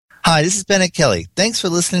Hi, this is Bennett Kelly. Thanks for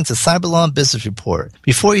listening to Cyber Law and Business Report.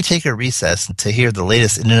 Before you take a recess to hear the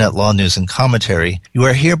latest internet law news and commentary, you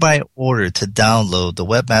are hereby ordered to download the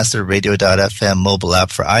webmasterradio.fm mobile app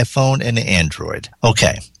for iPhone and Android.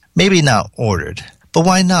 Okay, maybe not ordered, but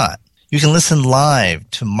why not? You can listen live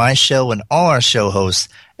to my show and all our show hosts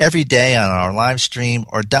every day on our live stream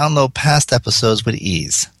or download past episodes with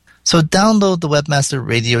ease. So download the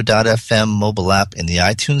webmasterradio.fm mobile app in the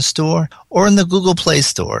iTunes Store or in the Google Play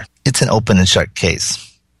Store. It's an open and shut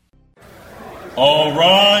case. All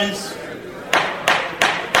rise.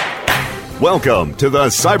 Welcome to the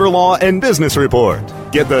Cyber Law and Business Report.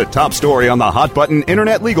 Get the top story on the hot button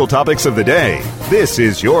internet legal topics of the day. This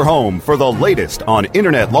is your home for the latest on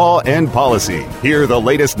internet law and policy. Hear the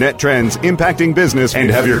latest net trends impacting business and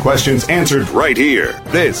have your questions answered right here.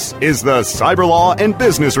 This is the Cyber Law and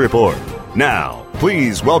Business Report. Now,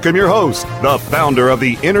 please welcome your host, the founder of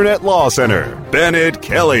the Internet Law Center, Bennett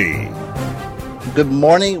Kelly. Good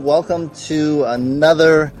morning. Welcome to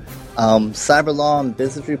another Cyber Law and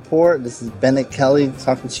Business Report. This is Bennett Kelly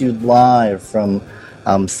talking to you live from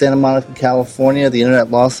Santa Monica, California, the Internet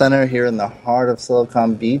Law Center here in the heart of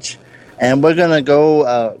Silicon Beach. And we're going to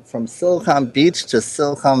go from Silicon Beach to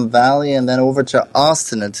Silicon Valley and then over to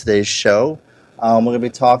Austin in today's show. We're going to be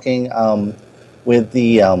talking with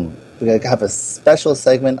the, we're going to have a special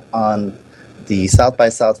segment on the South by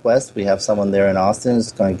Southwest. We have someone there in Austin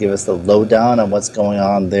who's going to give us the lowdown on what's going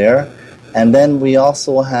on there. And then we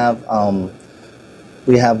also have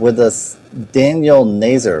with us Daniel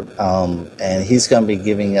Nazer, and he's going to be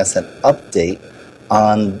giving us an update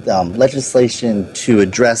on legislation to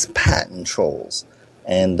address patent trolls.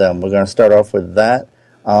 And we're going to start off with that.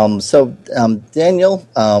 Daniel,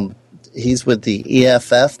 he's with the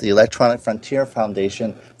EFF, the Electronic Frontier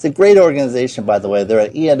Foundation. It's a great organization, by the way. They're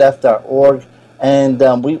at EFF.org, and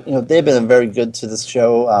they've been very good to this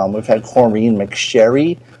show. We've had Corinne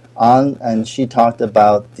McSherry on, and she talked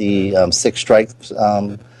about the six strikes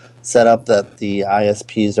setup that the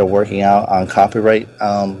ISPs are working out on copyright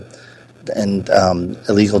and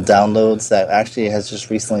illegal downloads that actually has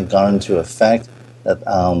just recently gone into effect.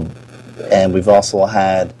 And we've also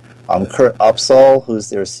had Kurt Upsall,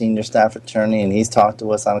 who's their senior staff attorney, and he's talked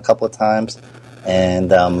to us on a couple of times.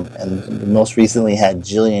 And most recently had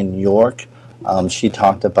Jillian York. She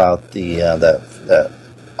talked about the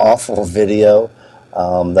awful video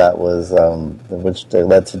that was which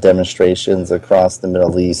led to demonstrations across the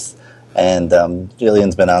Middle East, and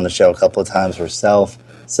Jillian's been on the show a couple of times herself.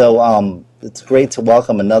 So it's great to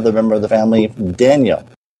welcome another member of the family, Daniel.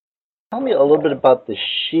 Tell me a little bit about the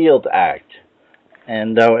SHIELD Act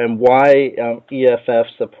and why EFF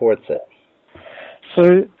supports it.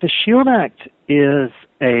 So the SHIELD Act is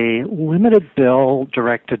a limited bill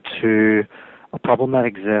directed to a problem that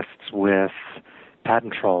exists with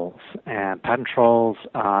patent trolls. And patent trolls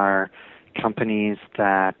are companies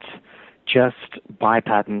that just buy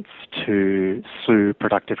patents to sue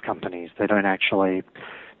productive companies. They don't actually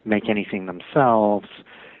make anything themselves.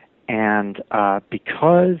 And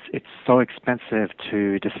because it's so expensive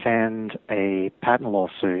to defend a patent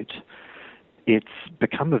lawsuit, it's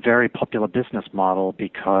become a very popular business model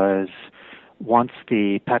because once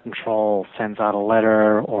the patent troll sends out a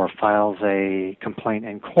letter or files a complaint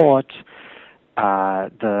in court,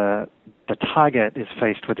 the target is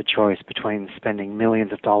faced with a choice between spending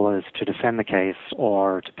millions of dollars to defend the case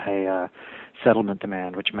or to pay a settlement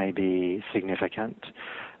demand, which may be significant,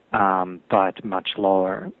 but much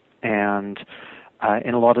lower. And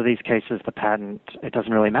in a lot of these cases, the patent, it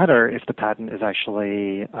doesn't really matter if the patent is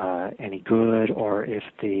actually any good or if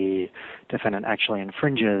the defendant actually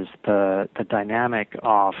infringes. The dynamic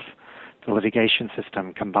of the litigation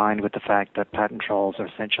system, combined with the fact that patent trolls are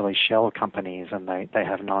essentially shell companies and they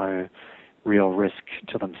have no real risk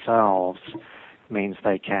to themselves, means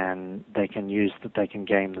they can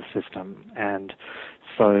game the system. And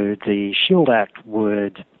so the SHIELD Act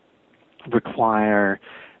would require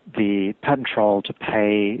the patent troll to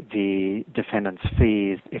pay the defendant's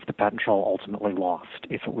fees if the patent troll ultimately lost,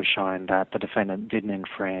 if it was shown that the defendant didn't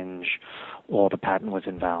infringe or the patent was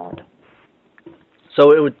invalid.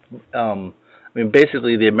 So it would,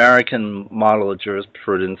 basically the American model of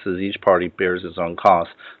jurisprudence is each party bears its own cost.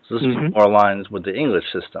 So this is more aligns with the English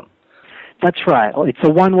system. That's right. It's a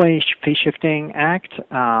one-way fee-shifting act,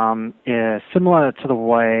 similar to the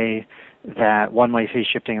way that one-way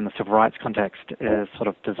fee-shifting in the civil rights context is sort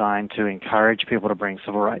of designed to encourage people to bring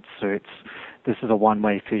civil rights suits. This is a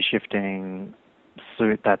one-way fee-shifting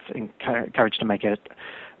suit that's encouraged to make it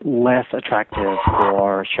less attractive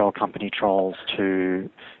for shell company trolls to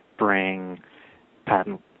bring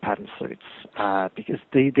patent patent suits because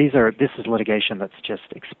this is litigation that's just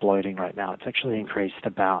exploding right now. It's actually increased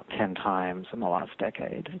about 10 times in the last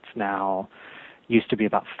decade. It's now used to be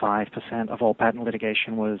about 5% of all patent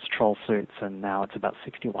litigation was troll suits, and now it's about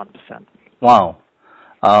 61%. Wow.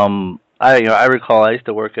 I recall I used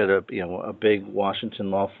to work at a big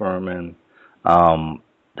Washington law firm, and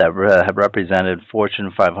that had represented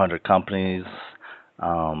Fortune 500 companies,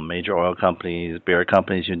 major oil companies, beer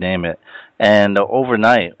companies, you name it. And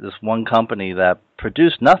overnight, this one company that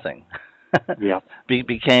produced nothing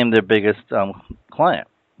became their biggest client,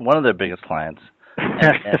 one of their biggest clients.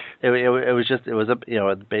 And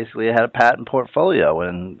basically it had a patent portfolio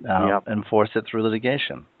and enforced it through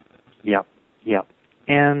litigation. Yep.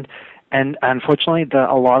 And unfortunately,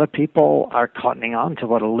 a lot of people are cottoning on to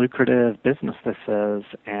what a lucrative business this is,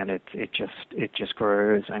 and it just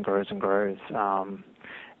grows and grows and grows.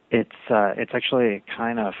 It's actually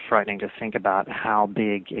kind of frightening to think about how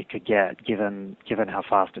big it could get, given how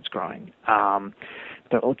fast it's growing.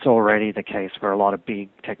 But it's already the case where a lot of big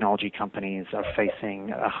technology companies are facing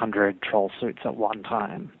 100 troll suits at one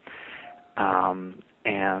time,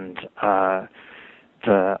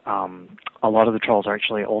 a lot of the trolls are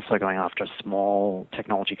actually also going after small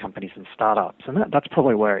technology companies and startups, and that's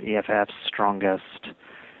probably where EFF's strongest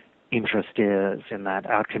interest is, in that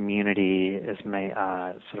our community is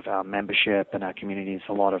sort of our membership, and our community is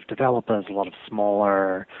a lot of developers, a lot of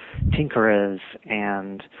smaller tinkerers,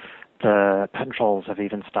 and the patent trolls have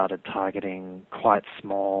even started targeting quite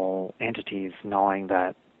small entities, knowing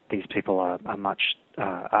that these people are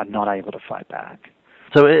not able to fight back.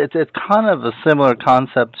 So it's kind of a similar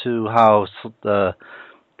concept to how the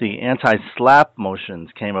anti-SLAPP motions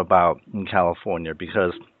came about in California,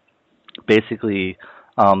 because basically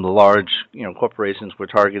the large corporations were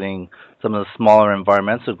targeting some of the smaller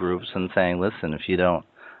environmental groups and saying, listen, if you don't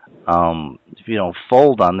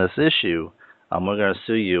fold on this issue, we're going to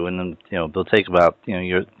sue you, and then they'll take about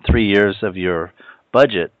your 3 years of your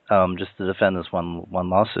budget just to defend this one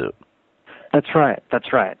lawsuit. That's right.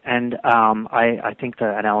 And I think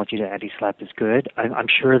the analogy to anti-SLAPP is good. I'm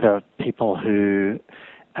sure the people who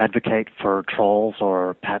advocate for trolls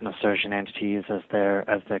or patent assertion entities, as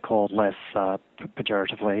they're called less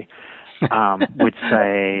pejoratively, would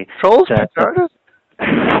say trolls pejorative.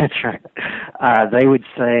 That's right. They would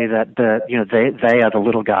say that they are the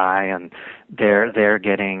little guy, and they're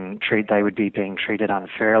getting treated. They would be being treated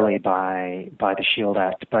unfairly by the SHIELD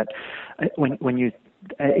Act. But when you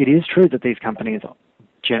it is true that these companies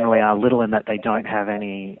generally are little in that they don't have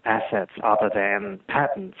any assets other than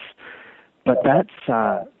patents. But that's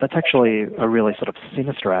actually a really sort of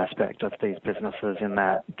sinister aspect of these businesses, in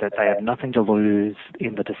that they have nothing to lose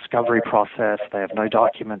in the discovery process. They have no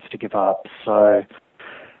documents to give up. So,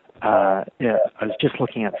 I was just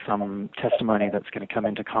looking at some testimony that's going to come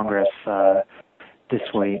into Congress this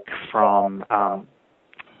week from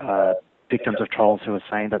victims of trolls who are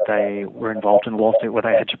saying that they were involved in a lawsuit where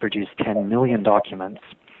they had to produce 10 million documents,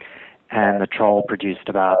 and the troll produced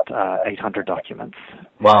about 800 documents.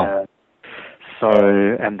 Wow.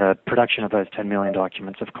 And the production of those 10 million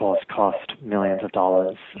documents, of course, cost millions of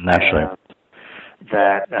dollars. Naturally.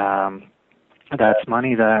 That's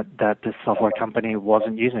money that this software company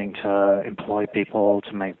wasn't using to employ people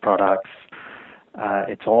to make products.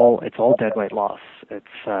 It's all deadweight loss.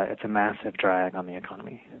 It's a massive drag on the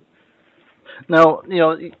economy. Now,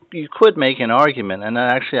 you could make an argument, and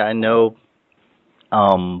actually I know,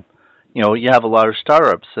 you have a lot of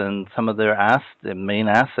startups, and some of their main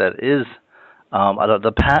asset is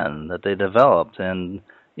the patent that they developed, and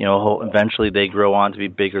eventually they grow on to be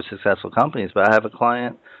bigger, successful companies. But I have a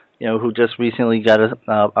client, who just recently got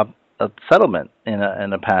a settlement in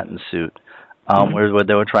a patent suit, where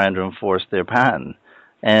they were trying to enforce their patent,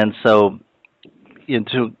 and so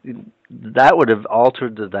that would have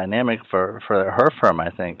altered the dynamic for her firm, I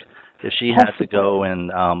think, if she had to go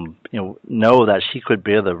and know that she could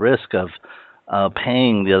bear the risk of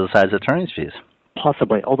paying the other side's attorney's fees.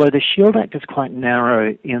 Possibly, although the SHIELD Act is quite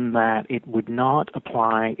narrow in that it would not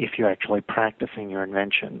apply if you're actually practicing your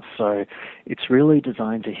invention. So it's really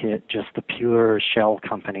designed to hit just the pure shell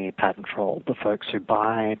company patent troll, the folks who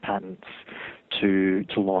buy patents to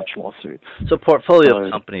launch lawsuits. So portfolio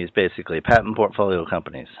companies, basically, patent portfolio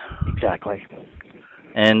companies. Exactly.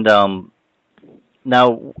 And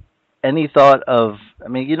now, any thought of,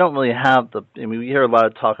 you don't really have we hear a lot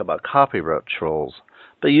of talk about copyright trolls,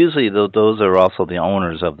 but usually those are also the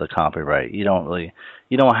owners of the copyright. You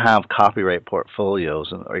don't have copyright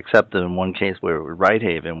portfolios, except in one case where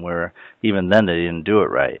Righthaven, where even then they didn't do it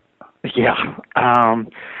right. Yeah.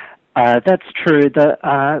 That's true. The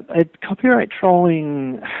copyright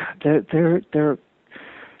trolling, there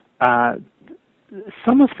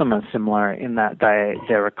some of them are similar in that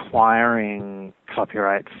they're acquiring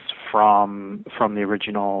copyrights from the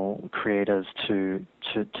original creators to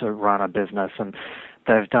run a business, and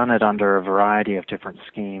they've done it under a variety of different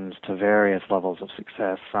schemes to various levels of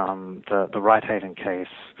success. The Righthaven case,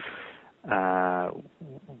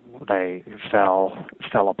 they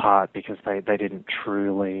fell apart because they didn't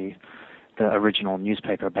truly. The original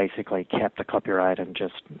newspaper basically kept the copyright and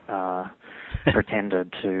just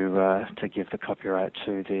pretended to give the copyright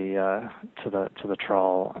to the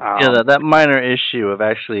troll. That minor issue of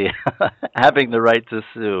actually having the right to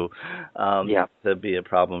sue, that'd be a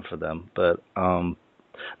problem for them. But now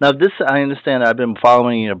this, I understand. I've been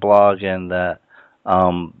following your blog, and that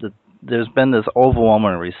there's been this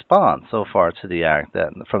overwhelming response so far to the act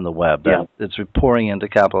from the web that it's reporting into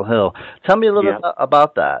Capitol Hill. Tell me a little bit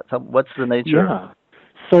about that. What's the nature? Yeah.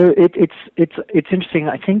 So it's interesting.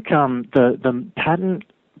 I think the patent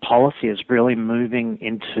policy is really moving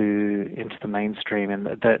into the mainstream, and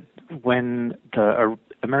that when the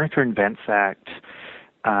America Invents Act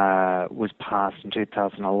was passed in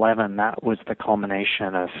 2011, that was the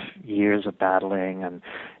culmination of years of battling, and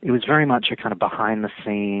it was very much a kind of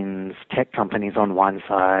behind-the-scenes tech companies on one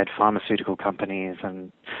side, pharmaceutical companies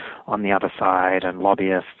and on the other side, and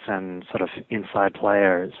lobbyists and sort of inside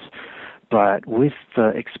players. But with the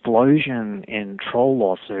explosion in troll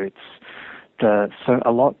lawsuits, so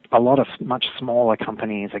a lot of much smaller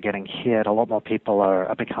companies are getting hit. A lot more people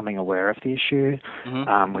are becoming aware of the issue.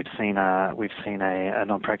 Mm-hmm. We've seen a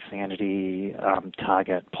non-practicing entity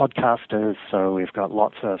target podcasters. So we've got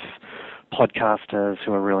lots of podcasters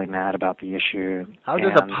who are really mad about the issue. How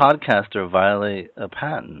does a podcaster violate a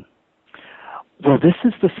patent? Well, this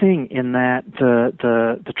is the thing, in that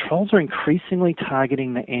the trolls are increasingly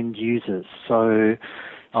targeting the end users. So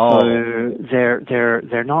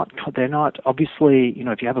they're not obviously,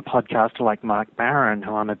 if you have a podcaster like Mark Barron,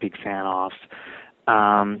 who I'm a big fan of,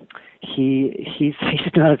 he's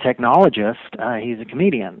not a technologist, he's a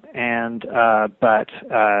comedian, and but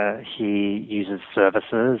he uses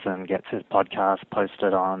services and gets his podcast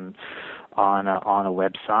posted on a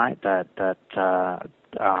website that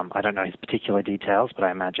I don't know his particular details, but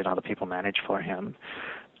I imagine other people manage for him.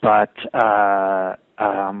 But the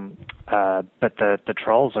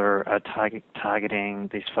trolls are targeting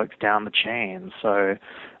these folks down the chain. So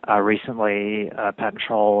recently, Patent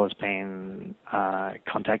Troll has been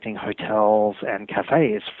contacting hotels and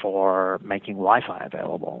cafes for making Wi-Fi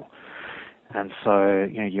available. And so,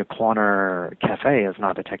 your corner cafe is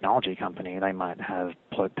not a technology company. They might have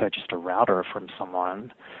purchased a router from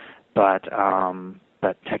someone, but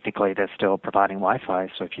technically they're still providing Wi-Fi.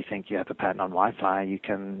 So if you think you have a patent on Wi-Fi, you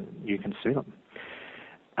can sue them.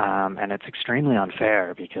 And it's extremely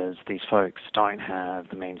unfair because these folks don't have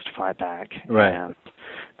the means to fight back, right. And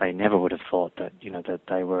they never would have thought that that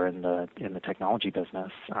they were in the technology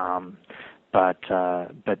business. But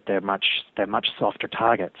they're much softer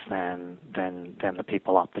targets than the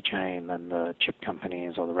people up the chain, than the chip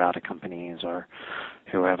companies or the router companies or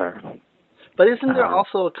whoever. But isn't there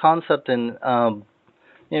also a concept in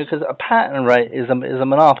because a patent right is a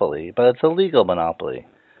monopoly, but it's a legal monopoly.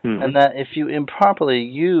 Mm-hmm. And that if you improperly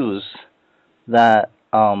use that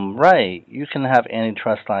right, you can have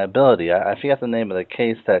antitrust liability. I forget the name of the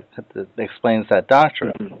case that explains that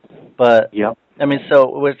doctrine. Mm-hmm. But I mean,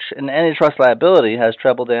 so which an antitrust liability has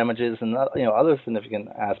treble damages and other significant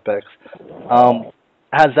aspects.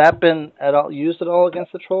 Has that been used at all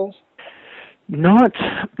against the trolls? Not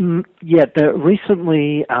yet.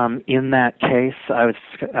 Recently, in that case I was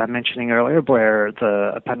mentioning earlier, where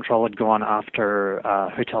the patent troll had gone after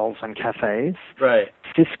hotels and cafes, right?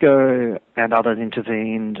 Cisco and others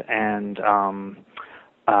intervened and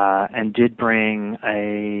did bring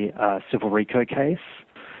a civil RICO case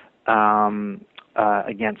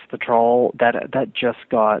against the troll. That just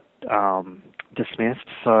got dismissed.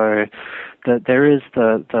 So there is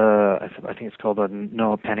the I think it's called the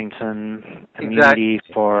Noah Pennington immunity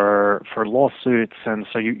for lawsuits, and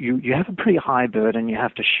so you have a pretty high burden. You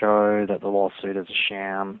have to show that the lawsuit is a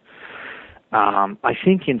sham. I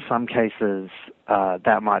think in some cases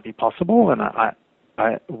that might be possible, and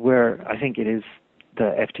where I think it is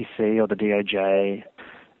the FTC or the DOJ,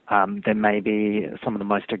 there may be some of the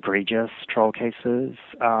most egregious troll cases.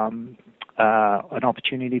 An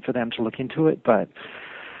opportunity for them to look into it, but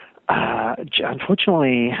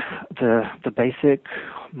unfortunately, the basic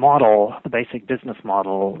model, the basic business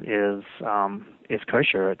model is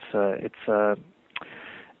kosher. It's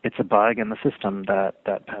a bug in the system that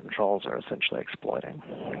patent trolls are essentially exploiting.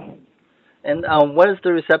 And what has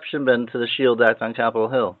the reception been to the SHIELD Act on Capitol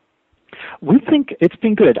Hill? We think it's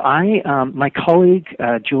been good. My colleague,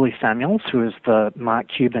 Julie Samuels, who is the Mark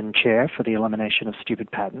Cuban chair for the elimination of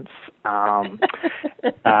stupid patents,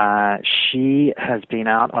 she has been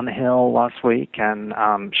out on the Hill last week, and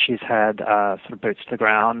she's had sort of boots to the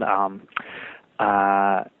ground.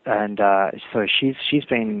 So she's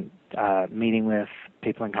been meeting with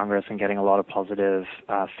people in Congress and getting a lot of positive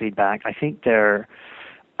feedback. I think there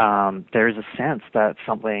is a sense that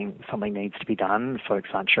something needs to be done. Folks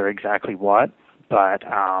aren't sure exactly what, but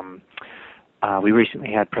we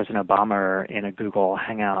recently had President Obama in a Google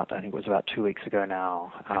Hangout, I think it was about 2 weeks ago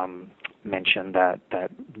now, mentioned that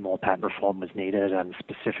more patent reform was needed, and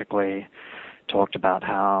specifically talked about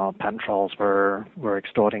how patent trolls were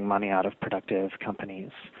extorting money out of productive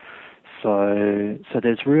companies. So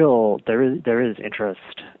there is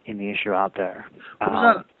interest in the issue out there.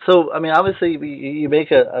 So I mean, obviously you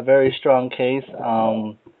make a very strong case.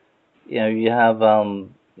 You have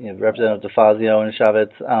Representative DeFazio and Chavez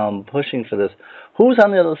pushing for this. Who's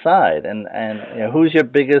on the other side, and who's your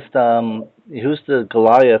biggest? Who's the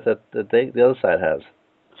Goliath that the other side has?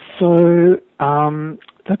 So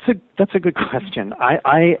that's a good question.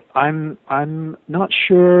 I'm not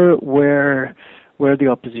sure where the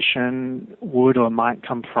opposition would or might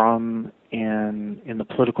come from in the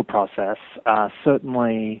political process.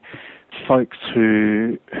 Certainly, folks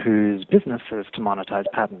whose business is to monetize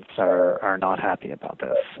patents are not happy about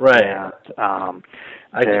this. Right. And,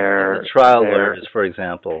 the trial lawyers, for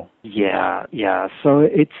example. Yeah. So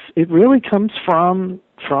it really comes from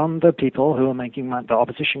the people who are making money. The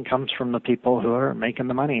opposition comes from the people who are making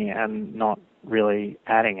the money and not really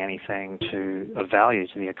adding anything of value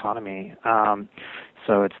to the economy.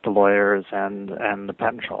 So it's the lawyers and the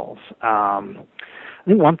patent trolls. I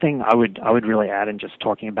think one thing I would really add in just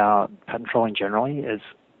talking about patent trolling generally is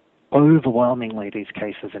overwhelmingly these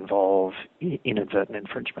cases involve inadvertent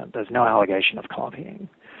infringement. There's no allegation of copying.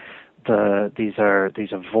 These are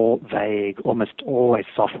vague, almost always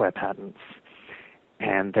software patents.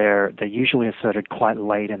 And they're usually asserted quite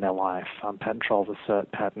late in their life. Patent trolls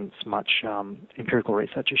assert patents much. Empirical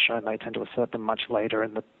research has shown they tend to assert them much later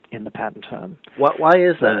in the patent term. Why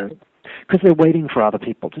is that? Because they're waiting for other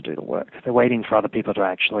people to do the work. They're waiting for other people to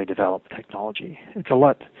actually develop technology. It's a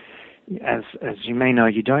lot. As you may know,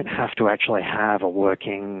 you don't have to actually have a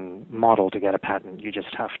working model to get a patent. You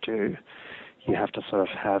just have to. You have to sort of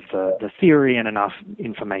have the theory and enough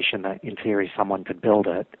information that, in theory, someone could build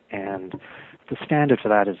it. And the standard for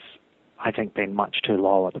that is, I think, been much too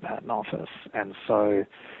low at the patent office. And so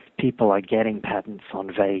people are getting patents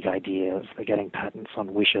on vague ideas. They're getting patents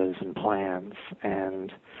on wishes and plans.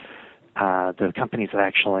 And the companies that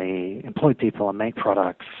actually employ people and make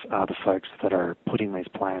products are the folks that are putting these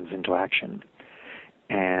plans into action.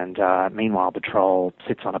 And meanwhile, the troll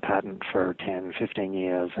sits on a patent for 10, 15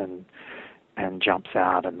 years and jumps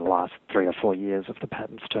out in the last 3 or 4 years of the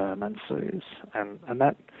patent's term and sues. And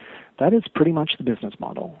that is pretty much the business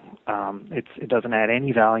model. It doesn't add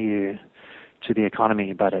any value to the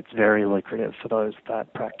economy, but it's very lucrative for those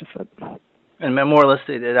that practice it. And more or less,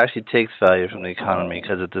 it actually takes value from the economy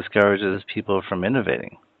because it discourages people from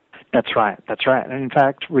innovating. That's right. And in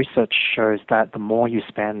fact, research shows that the more you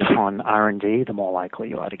spend on R&D, the more likely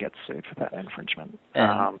you are to get sued for that infringement.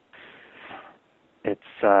 It's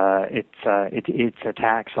a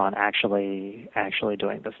tax on actually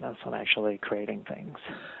doing business, on actually creating things.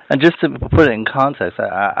 And just to put it in context,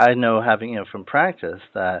 I know, having from practice,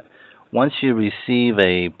 that once you receive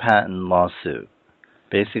a patent lawsuit,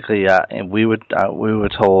 basically, and we were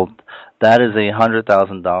told that is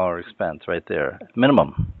 $100,000 expense right there,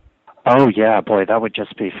 minimum. Oh yeah, boy, that would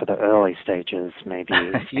just be for the early stages, maybe.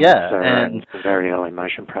 Yeah, and very early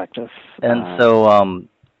motion practice. And so,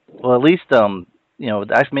 well, at least actually,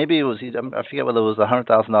 maybe it was, I forget whether it was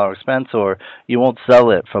 $100,000 expense or you won't sell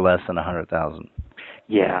it for less than $100,000.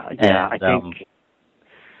 Yeah, I think.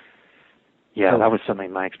 Yeah, that was certainly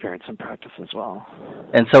my experience in practice as well.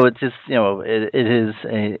 And so it just, it is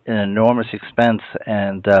an enormous expense,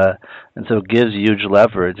 and so it gives huge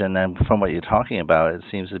leverage. And then from what you're talking about, it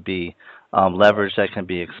seems to be leverage that can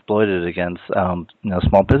be exploited against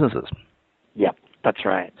small businesses. Yeah, that's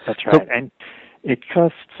right. And it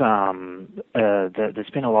costs. There's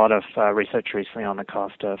been a lot of research recently on the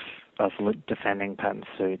cost of defending patent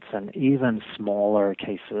suits, and even smaller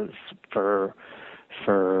cases for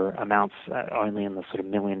amounts only in the sort of $1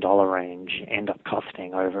 million range end up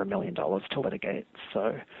costing over $1 million to litigate.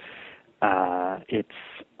 So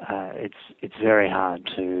it's very hard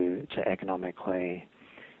to economically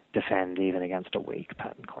defend even against a weak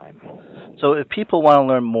patent claim. So if people want to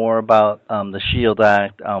learn more about the SHIELD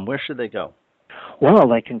Act, where should they go? Well,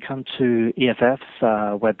 they can come to EFF's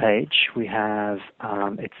webpage. We have,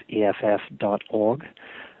 it's EFF.org.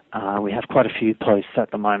 We have quite a few posts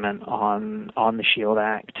at the moment on the SHIELD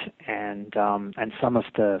Act and some of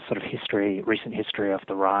the sort of recent history of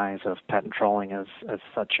the rise of patent trolling as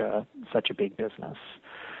such a big business.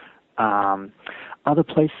 Other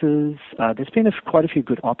places, there's been quite a few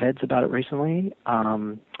good op-eds about it recently.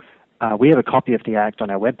 We have a copy of the Act on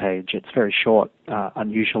our webpage. It's very short,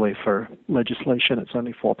 unusually for legislation. It's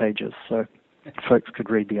only 4 pages, so folks could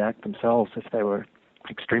read the Act themselves if they were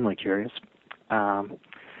extremely curious. And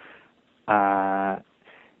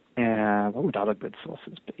what would other good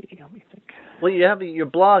sources be? Let me think. Well, you have your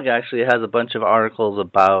blog actually has a bunch of articles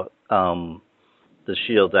about the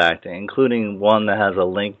SHIELD Act, including one that has a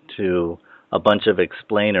link to a bunch of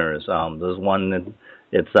explainers. There's one that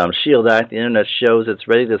it's SHIELD Act, the Internet shows it's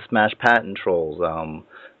ready to smash patent trolls,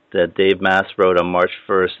 that Dave Mass wrote on March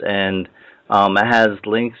 1st. And it has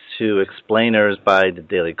links to explainers by the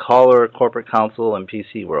Daily Caller, Corporate Counsel, and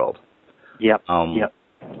PC World. Yep.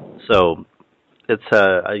 So it's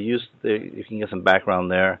you can get some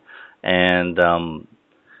background there. And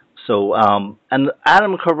and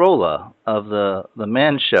Adam Carolla of the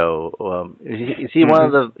Man Show, is he one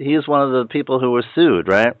of the people who were sued,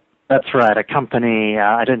 right? That's right. A company,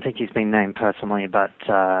 I don't think he's been named personally, but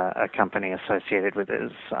a company associated with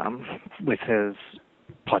his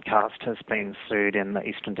podcast has been sued in the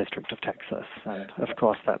Eastern District of Texas. And of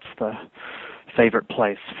course, that's the favorite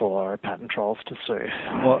place for patent trolls to sue.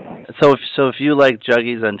 Well, so if you like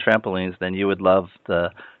juggies and trampolines, then you would love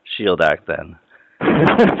the SHIELD Act then.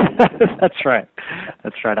 That's right.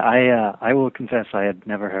 I will confess I had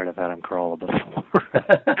never heard of Adam Carolla before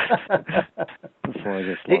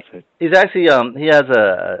this lawsuit. He's actually he has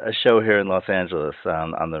a show here in Los Angeles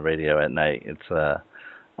on the radio at night. It's like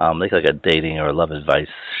a dating or love advice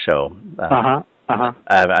show. I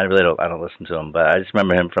don't listen to him, but I just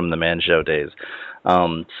remember him from the Man Show days. I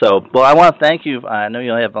want to thank you. I know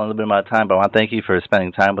you only have a little bit amount of time, but I want to thank you for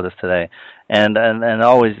spending time with us today. And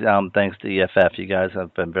always thanks to EFF. You guys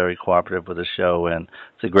have been very cooperative with the show, and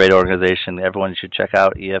it's a great organization. Everyone should check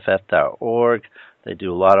out EFF.org. They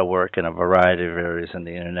do a lot of work in a variety of areas in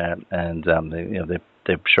the internet, and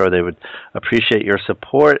they're sure they would appreciate your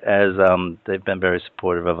support, as they've been very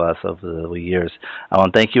supportive of us over the years. I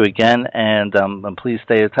want to thank you again, and please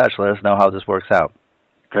stay in touch. Let us know how this works out.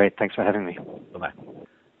 Great. Thanks for having me. Bye-bye.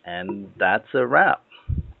 And that's a wrap.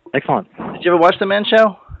 Excellent. Did you ever watch The Man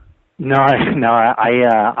Show? No, I'm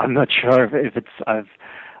not sure if it's. I've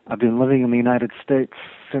been living in the United States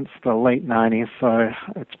since the late 90s, so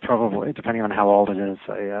it's probably, depending on how old it is.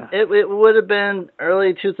 It would have been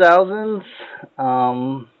early 2000s,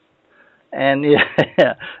 and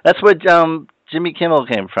yeah, that's where Jimmy Kimmel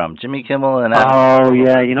came from. Jimmy Kimmel and Adam. Oh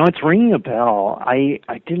yeah, it's ringing a bell. I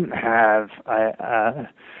didn't have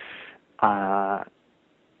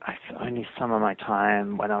only some of my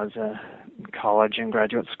time when I was in college and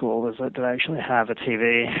graduate school did I actually have a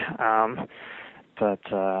TV. But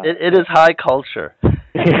it is high culture.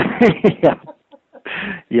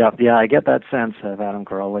 Yeah, I get that sense of Adam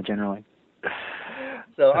Carolla generally.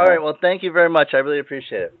 So, all right, well, thank you very much. I really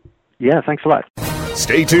appreciate it. Yeah, thanks a lot.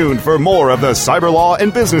 Stay tuned for more of the Cyber Law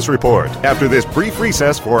and Business Report after this brief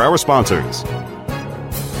recess for our sponsors.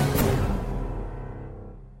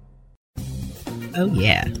 Oh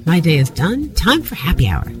yeah, my day is done. Time for happy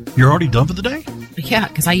hour. You're already done for the day? Yeah,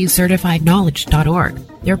 because I use CertifiedKnowledge.org.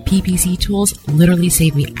 Their PPC tools literally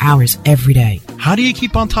save me hours every day. How do you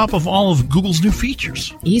keep on top of all of Google's new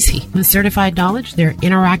features? Easy. With Certified Knowledge, their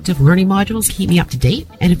interactive learning modules keep me up to date.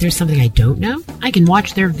 And if there's something I don't know, I can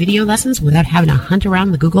watch their video lessons without having to hunt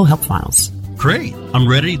around the Google help files. Great. I'm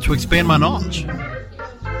ready to expand my knowledge.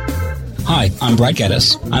 Hi, I'm Brad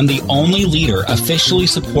Geddes. I'm the only leader officially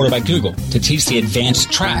supported by Google to teach the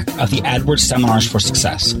advanced track of the AdWords Seminars for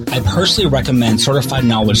Success. I personally recommend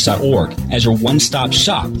CertifiedKnowledge.org as your one-stop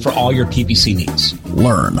shop for all your PPC needs.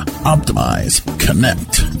 Learn, optimize,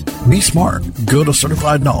 connect. Be smart. Go to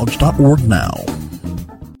CertifiedKnowledge.org now.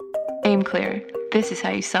 Aim clear. This is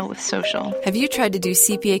how you sell with social. Have you tried to do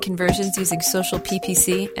CPA conversions using social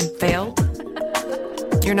PPC and failed?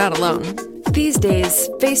 You're not alone. These days,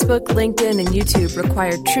 Facebook, LinkedIn, and YouTube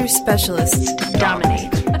require true specialists to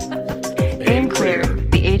dominate. Aim Clear,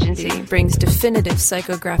 the agency, brings definitive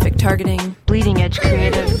psychographic targeting, bleeding-edge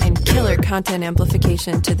creative, and killer content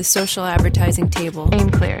amplification to the social advertising table. Aim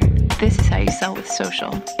Clear, this is how you sell with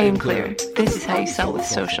social. Aim Clear, this is how you sell with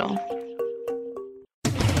social.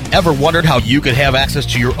 Ever wondered how you could have access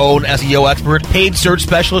to your own SEO expert, paid search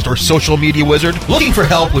specialist, or social media wizard? Looking for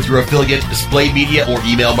help with your affiliate, display media, or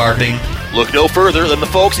email marketing? Look no further than the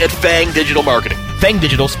folks at Fang Digital Marketing. Fang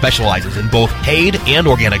Digital specializes in both paid and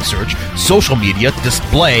organic search, social media,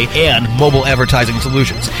 display, and mobile advertising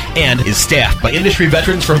solutions, and is staffed by industry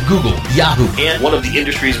veterans from Google, Yahoo, and one of the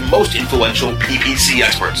industry's most influential PPC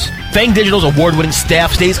experts. Fang Digital's award-winning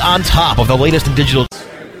staff stays on top of the latest in digital.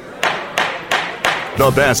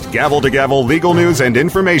 The best gavel-to-gavel legal news and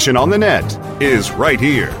information on the net is right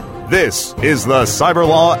here. This is the Cyber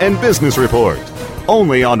Law and Business Report,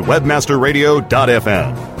 only on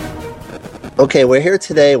webmasterradio.fm. Okay, we're here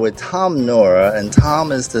today with Tom Nora, and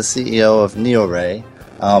Tom is the CEO of NeoRay.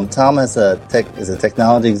 Tom is a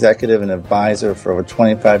technology executive and advisor for over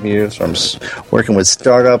 25 years, from working with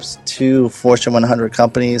startups to Fortune 100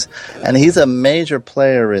 companies, and he's a major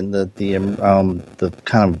player in the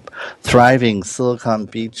kind of thriving Silicon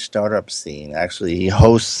Beach startup scene. Actually, he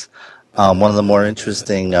hosts one of the more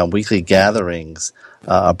interesting weekly gatherings,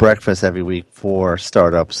 a breakfast every week for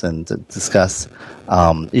startups and to discuss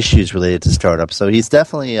issues related to startups. So he's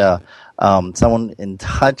definitely someone in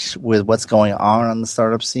touch with what's going on the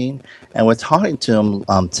startup scene. And we're talking to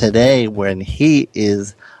him today when he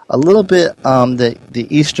is a little bit the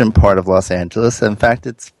eastern part of Los Angeles. In fact,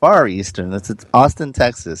 it's far eastern. It's Austin,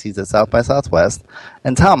 Texas. He's at South by Southwest.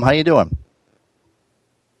 And Tom, how you doing?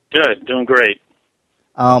 Good, doing great.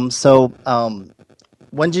 So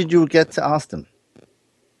when did you get to Austin?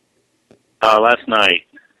 Last night,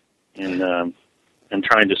 and I'm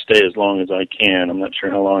trying to stay as long as I can. I'm not sure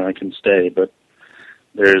how long I can stay, but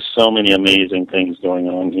there's so many amazing things going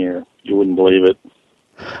on here. You wouldn't believe it.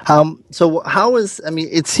 So how is,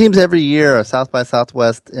 it seems every year South by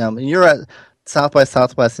Southwest, you're at South by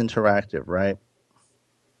Southwest Interactive, right?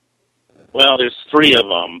 Well, there's three of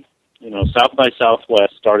them. South by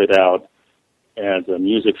Southwest started out as a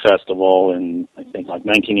music festival in, I think, like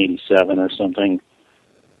 1987 or something.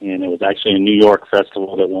 And it was actually a New York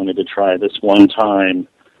festival that wanted to try this one time.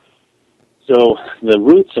 So the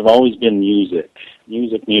roots have always been music.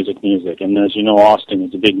 And as you know, Austin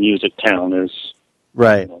is a big music town. There's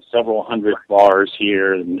several hundred bars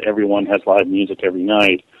here, and everyone has live music every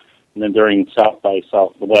night. And then during South by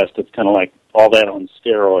Southwest, it's kind of like all that on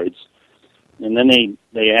steroids. And then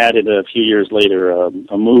they added a few years later a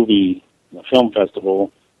film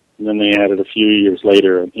festival, and then they added a few years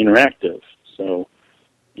later Interactive. So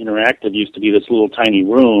Interactive used to be this little tiny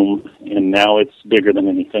room, and now it's bigger than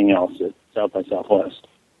anything else at South by Southwest.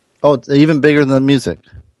 Oh, it's even bigger than music.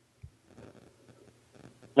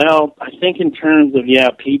 Well, I think in terms of,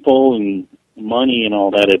 people and money and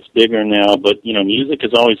all that, it's bigger now, but, music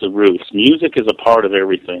is always the roots. Music is a part of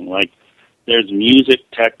everything. Like, there's music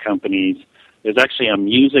tech companies. There's actually a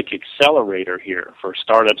music accelerator here for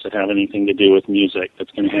startups that have anything to do with music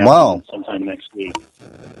that's going to happen sometime next week.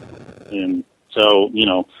 And so,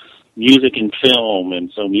 music and film, and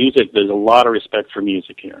so music, there's a lot of respect for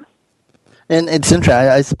music here. And it's interesting.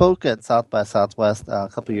 I spoke at South by Southwest a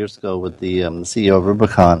couple of years ago with the CEO of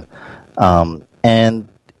Rubicon, and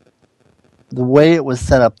the way it was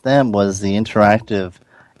set up then was the interactive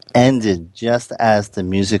ended just as the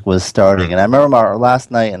music was starting. And I remember our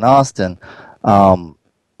last night in Austin,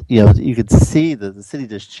 you could see that the city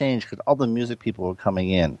just changed because all the music people were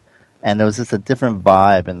coming in. And there was just a different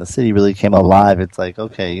vibe, and the city really came alive. It's like,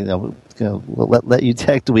 okay, let you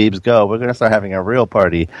tech dweebs go. We're going to start having a real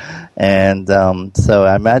party. And so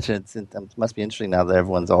I imagine it must be interesting now that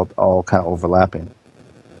everyone's all kind of overlapping.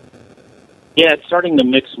 Yeah, it's starting to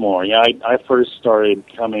mix more. Yeah, I first started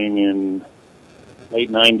coming in late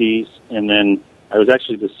 90s, and then I was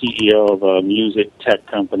actually the CEO of a music tech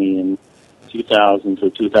company in 2000 to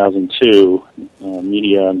 2002,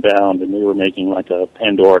 Media Unbound, and we were making like a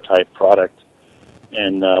Pandora-type product,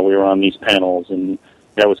 and we were on these panels, and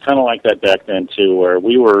that was kind of like that back then, too, where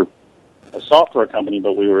we were a software company,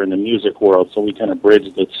 but we were in the music world, so we kind of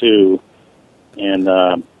bridged the two, and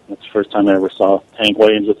that's the first time I ever saw Hank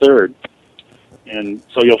Williams III. And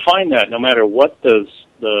so you'll find that no matter what the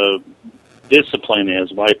discipline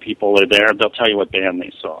is, why people are there, they'll tell you what band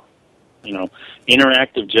they saw.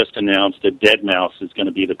 Interactive just announced that Deadmau5 is going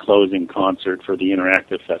to be the closing concert for the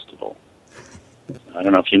Interactive Festival. I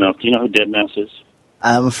don't know if you know. Do you know who Deadmau5 is?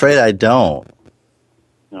 I'm afraid I don't.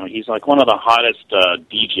 No, he's like one of the hottest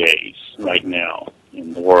DJs right now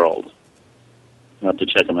in the world. You have to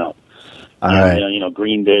check him out. All right.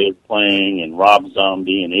 Green Day is playing, and Rob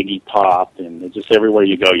Zombie, and Iggy Pop, and it's just everywhere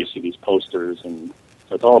you go, you see these posters, and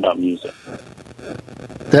so it's all about music.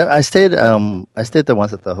 I stayed there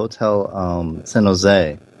once at the Hotel San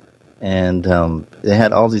Jose, and they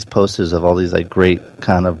had all these posters of all these like great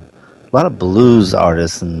kind of a lot of blues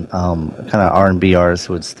artists and kind of R&B artists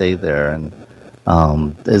who would stay there, and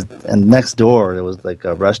And next door, there was like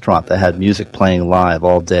a restaurant that had music playing live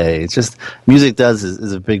all day. It's just, music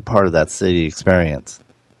is a big part of that city experience.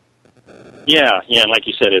 Yeah, and like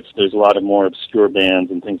you said, there's a lot of more obscure bands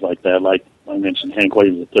and things like that. Like I mentioned Hank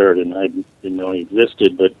Williams III, and I didn't know he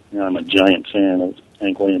existed, but I'm a giant fan of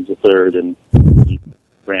Hank Williams III and the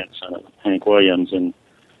grandson of Hank Williams, and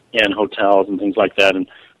hotels and things like that. And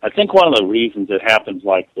I think one of the reasons it happens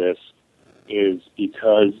like this is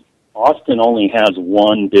because Austin only has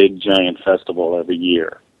one big giant festival every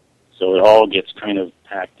year. So it all gets kind of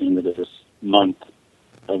packed into this month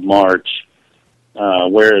of March.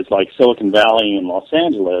 Whereas like Silicon Valley and Los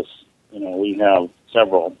Angeles, we have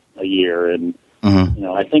several a year. And,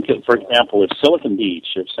 I think, for example, if Silicon Beach,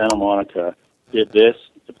 if Santa Monica did this,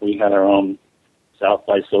 if we had our own South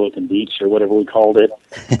by Silicon Beach or whatever we called it,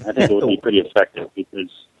 I think it would be pretty effective,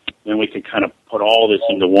 because then we could kind of put all this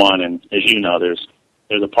into one. And as you know, there's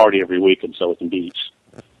a party every week in Silicon Beach.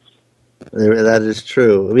 That is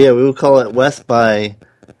true. Yeah, we would call it West by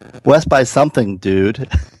something, dude.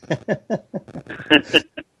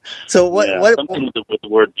 So what something with the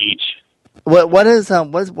word beach. What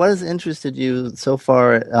has interested you so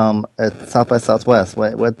far at South by Southwest?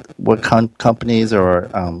 What companies or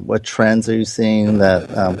what trends are you seeing that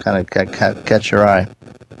kind of catch your eye?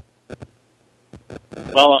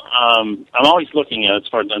 Well, I'm always looking at, as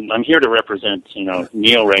far as I'm here to represent,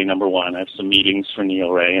 NeoRay number one. I have some meetings for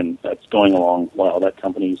NeoRay, and that's going along well. That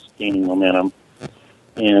company's gaining momentum,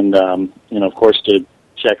 and of course, to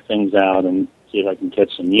check things out and see if I can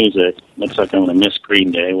catch some music. Looks like I'm going to miss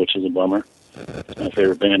Green Day, which is a bummer. It's my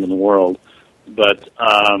favorite band in the world. But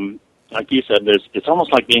like you said, it's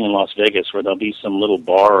almost like being in Las Vegas, where there'll be some little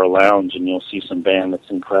bar or lounge, and you'll see some band that's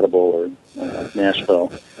incredible, or like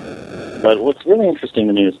Nashville. But what's really interesting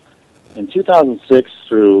to me is, in 2006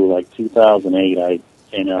 through like 2008, I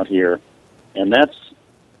came out here, and that's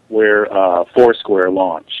where Foursquare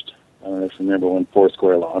launched. I don't know if you remember when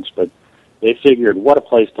Foursquare launched, but they figured, what a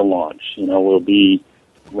place to launch. We'll be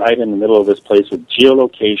right in the middle of this place with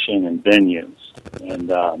geolocation and venues, and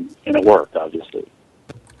it worked, obviously.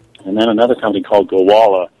 And then another company called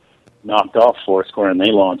Gowalla knocked off Foursquare, and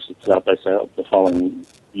they launched it South by South the following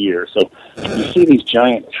year. So you see these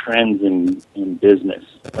giant trends in business,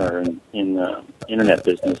 or in the internet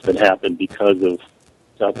business, that happen because of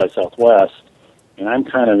South by Southwest. And I'm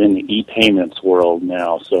kind of in the e-payments world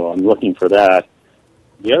now, so I'm looking for that.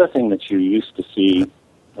 The other thing that you used to see,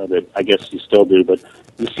 that I guess you still do, but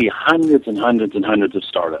you see hundreds and hundreds and hundreds of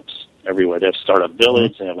startups everywhere. They have Startup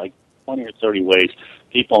Village. They have like 20 or 30 ways.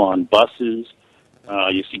 People on buses.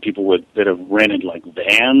 You see people that have rented like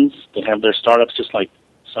vans that have their startups, just like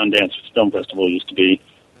Sundance Film Festival used to be.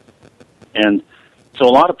 And so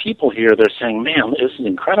a lot of people here, they're saying, man, this is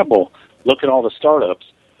incredible. Look at all the startups.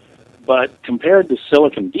 But compared to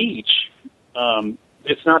Silicon Beach,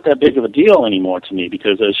 it's not that big of a deal anymore to me,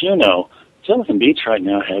 because, as you know, Silicon Beach right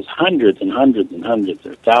now has hundreds and hundreds and hundreds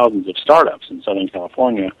or thousands of startups in Southern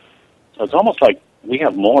California. So it's almost like we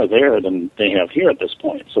have more there than they have here at this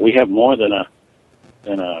point. So we have more than a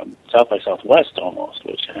South by Southwest almost,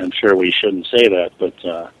 which I'm sure we shouldn't say that. But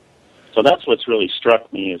so that's what's really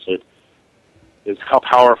struck me, is how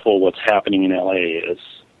powerful what's happening in LA is.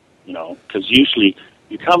 Because usually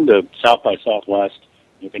you come to South by Southwest,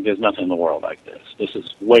 you think there's nothing in the world like this. This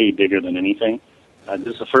is way bigger than anything.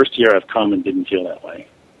 This is the first year I've come and didn't feel that way.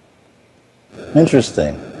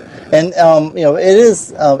 Interesting. And, it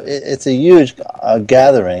is, it's a huge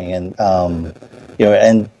gathering, and,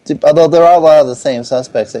 and although there are a lot of the same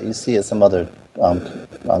suspects that you see at some other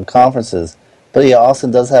conferences, but yeah,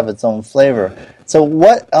 Austin does have its own flavor. So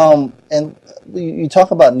what, and you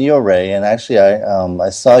talk about NeoRay, and actually I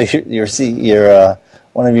saw your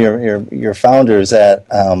one of your founders at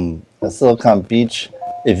the Silicon Beach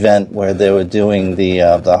event where they were doing the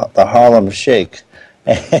Harlem Shake,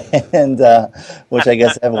 and which I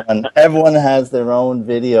guess everyone has their own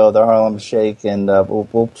video of the Harlem Shake, and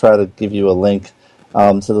we'll try to give you a link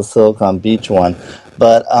to the Silicon Beach one.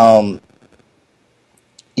 But so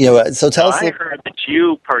tell us. I heard that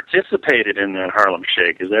you participated in that Harlem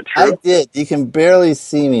Shake. Is that true? I did. You can barely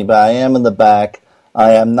see me, but I am in the back.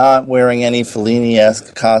 I am not wearing any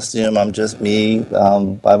Fellini-esque costume. I'm just me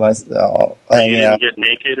by myself. You didn't get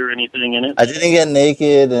naked or anything in it? I didn't get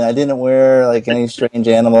naked, and I didn't wear like any strange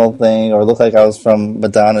animal thing or look like I was from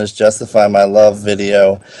Madonna's "Justify My Love"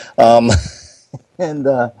 video. So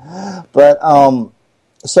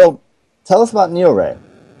tell us about NeoRay.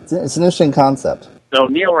 It's an interesting concept. So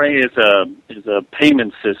NeoRay is a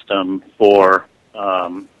payment system for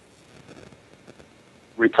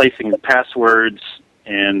replacing the passwords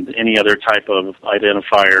and any other type of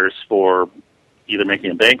identifiers for either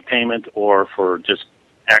making a bank payment or for just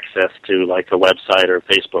access to like a website or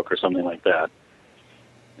Facebook or something like that.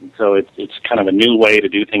 And so it's kind of a new way to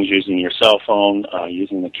do things using your cell phone,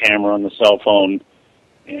 using the camera on the cell phone,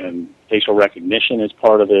 and facial recognition is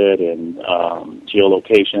part of it, and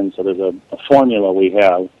geolocation. So there's a formula we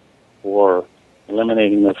have for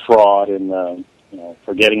eliminating the fraud and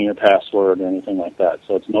forgetting your password or anything like that.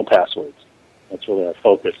 So it's no passwords. That's really our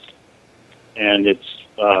focus. And it's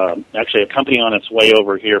actually a company on its way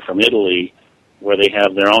over here from Italy, where they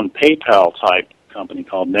have their own PayPal-type company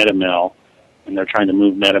called MetaMail, and they're trying to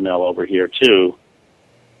move MetaMail over here too.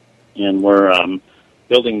 And we're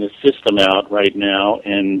building this system out right now,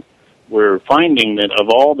 and we're finding that of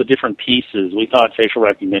all the different pieces, we thought facial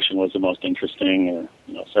recognition was the most interesting,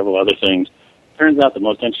 or several other things. Turns out the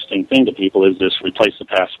most interesting thing to people is this replace the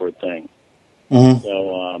password thing. Mm-hmm.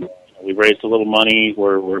 So we've raised a little money.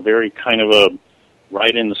 We're very kind of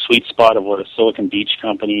right in the sweet spot of what a Silicon Beach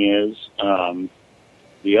company is.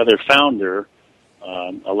 The other founder,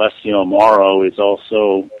 Alessio Mauro, is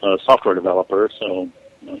also a software developer, so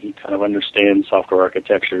he kind of understands software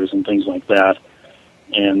architectures and things like that.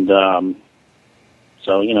 And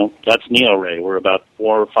so that's NeoRay. We're about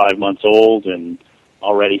 4 or 5 months old and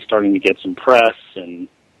already starting to get some press, and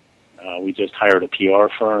we just hired a PR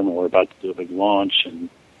firm, and we're about to do a big launch. And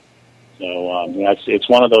so it's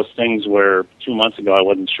one of those things where 2 months ago I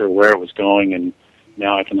wasn't sure where it was going, and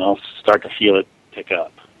now I can also start to feel it pick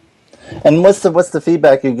up. And what's the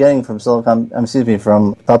feedback you're getting from from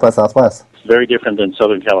South by Southwest? It's very different than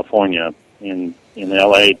Southern California. In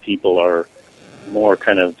LA, people are more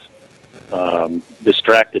kind of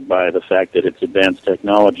distracted by the fact that it's advanced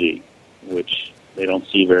technology, which they don't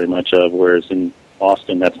see very much of, whereas in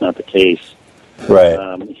Austin, that's not the case.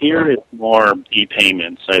 Right. Here, it's more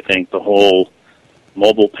e-payments. I think the whole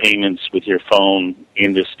mobile payments with your phone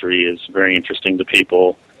industry is very interesting to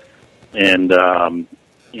people. And,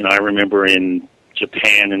 I remember in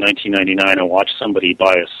Japan in 1999, I watched somebody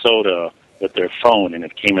buy a soda with their phone, and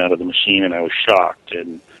it came out of the machine, and I was shocked.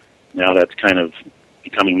 And now that's kind of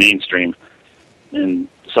becoming mainstream. And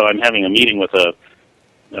so I'm having a meeting with a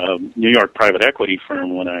New York private equity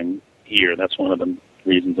firm when I'm here. That's one of the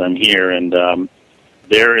reasons I'm here. And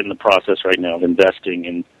they're in the process right now of investing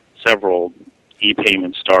in several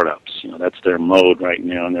e-payment startups. That's their mode right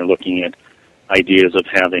now, and they're looking at ideas of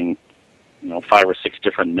having 5 or 6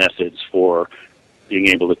 different methods for being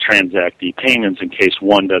able to transact e-payments in case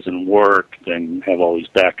one doesn't work, then have all these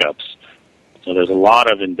backups. So there's a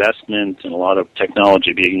lot of investment and a lot of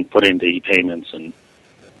technology being put into e-payments, and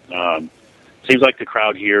seems like the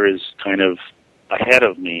crowd here is kind of ahead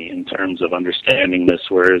of me in terms of understanding this,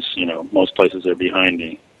 whereas, most places are behind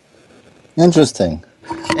me. Interesting.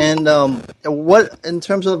 And what, in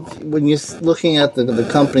terms of when you're looking at the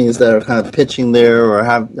companies that are kind of pitching there or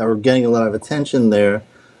are getting a lot of attention there,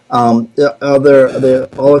 are they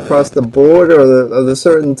all across the board, or are there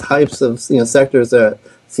certain types of sectors that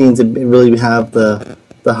seem to really have the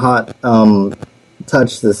hot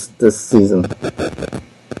touch this season?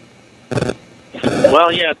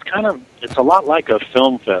 Well, yeah, it's a lot like a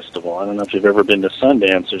film festival. I don't know if you've ever been to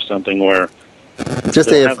Sundance or something where just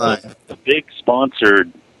AFI. Have the big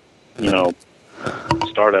sponsored,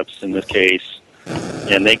 startups in this case,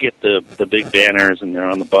 and they get the big banners, and they're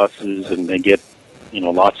on the buses, and they get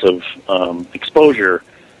lots of exposure.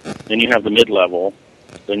 Then you have the mid-level.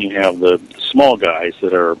 Then you have the small guys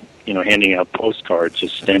that are handing out postcards,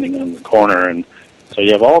 just standing on the corner, and so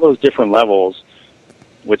you have all those different levels,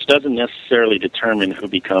 which doesn't necessarily determine who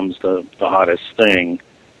becomes the hottest thing.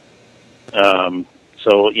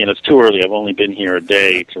 So, it's too early. I've only been here a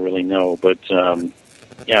day to really know. But,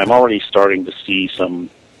 I'm already starting to see some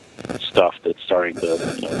stuff that's starting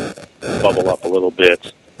to bubble up a little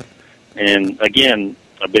bit. And, again,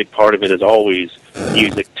 a big part of it is always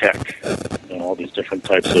music tech, all these different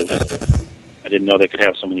types of... I didn't know they could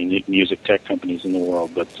have so many music tech companies in the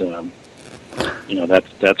world, but,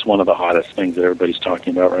 that's one of the hottest things that everybody's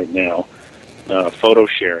talking about right now. Photo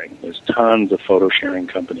sharing. There's tons of photo sharing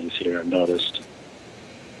companies here, I've noticed.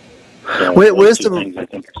 So where's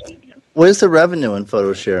the revenue in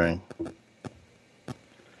photo sharing?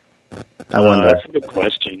 I wonder. That's a good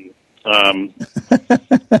question. I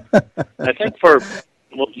think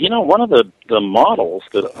one of the models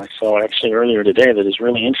that I saw actually earlier today that is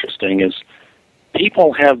really interesting is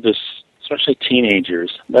people have this, especially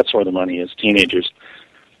teenagers. That's where the money is. Teenagers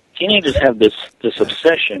have this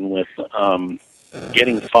obsession with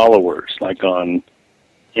getting followers, like on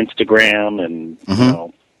Instagram and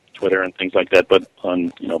Twitter and things like that, but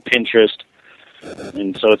on Pinterest,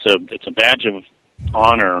 and so it's a badge of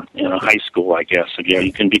honor in a high school, I guess. So,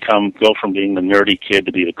 you can go from being the nerdy kid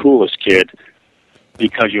to be the coolest kid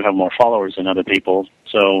because you have more followers than other people.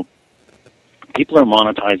 So people are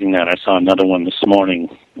monetizing that. I saw another one this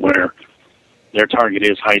morning where their target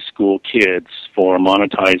is high school kids for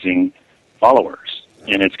monetizing followers.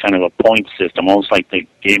 And it's kind of a point system, almost like they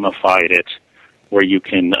gamified it, where you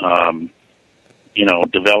can,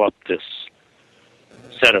 develop this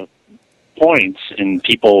set of points, and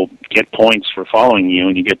people get points for following you,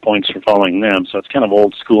 and you get points for following them. So it's kind of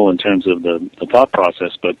old school in terms of the thought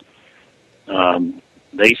process, but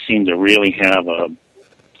they seem to really have a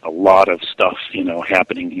lot of stuff,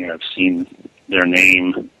 happening here. I've seen their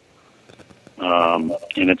name, and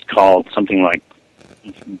it's called something like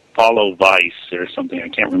Follow Vice or something. I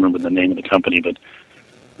can't remember the name of the company, but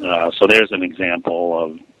so there's an example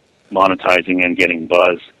of monetizing and getting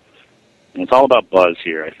buzz. And it's all about buzz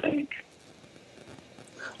here, I think.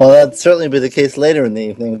 Well, that'd certainly be the case later in the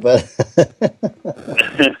evening, but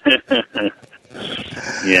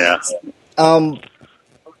yeah.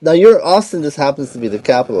 Now, your Austin just happens to be the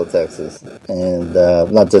capital of Texas, and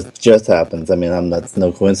not just happens. I mean, that's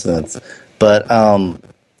no coincidence. But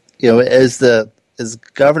is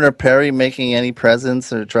Governor Perry making any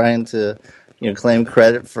presence or trying to claim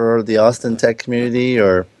credit for the Austin tech community,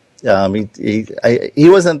 or he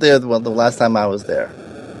wasn't there the last time I was there?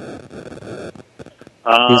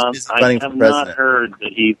 I have not heard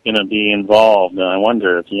that he's going to be involved. I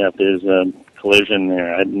wonder if there's a collision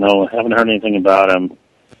there. I haven't heard anything about him.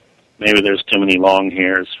 Maybe there's too many long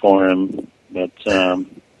hairs for him, but I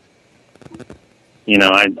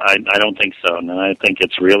don't think so. No, I think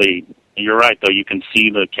it's really. You're right, though. You can see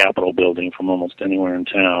the Capitol building from almost anywhere in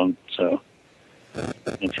town, so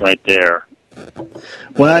it's right there.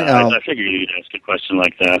 I figured you'd ask a question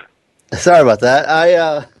like that. Sorry about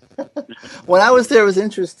that. When I was there, it was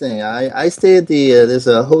interesting. I stayed at there's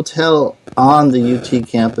a hotel on the UT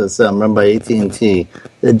campus run by AT&T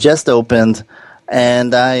that just opened,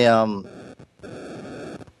 and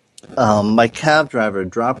my cab driver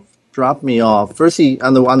dropped me off. First,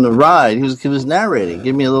 on the ride, he was narrating,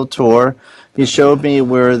 gave me a little tour. He showed me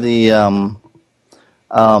where the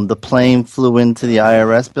plane flew into the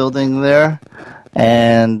IRS building there,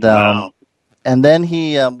 and wow. And then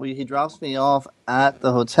he drops me off at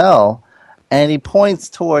the hotel, and he points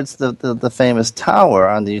towards the famous tower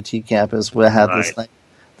on the UT campus where it had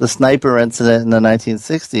the sniper incident in the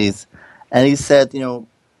 1960s. And he said,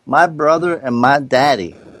 my brother and my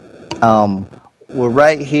daddy were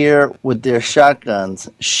right here with their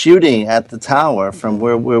shotguns shooting at the tower from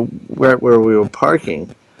where we were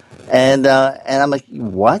parking. And I'm like,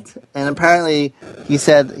 what? And apparently he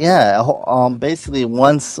said, basically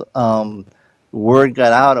once word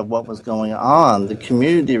got out of what was going on, the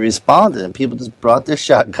community responded, and people just brought their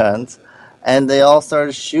shotguns, and they all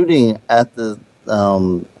started shooting at the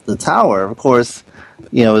tower. Of course,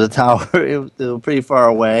 the tower they were pretty far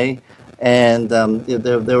away, and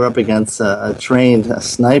they were up against a trained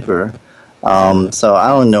sniper. So I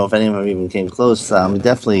don't know if anyone even came close.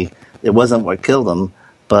 Definitely, it wasn't what killed them,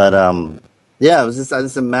 but it was I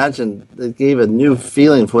just imagined it gave a new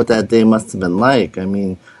feeling for what that day must have been like. I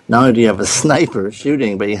mean, not only do you have a sniper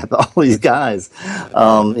shooting, but you have all these guys,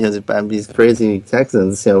 these crazy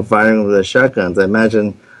Texans, firing with their shotguns. I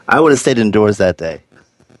imagine I would have stayed indoors that day.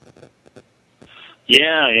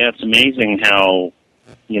 Yeah, it's amazing how,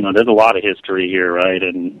 there's a lot of history here, right?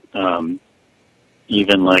 And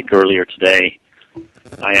even like earlier today,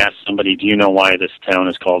 I asked somebody, do you know why this town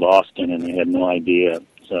is called Austin? And they had no idea.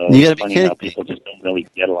 So it's funny how people just don't really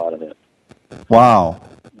get a lot of it. Wow.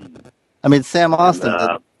 I mean, Sam Austin,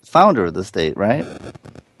 the founder of the state, right?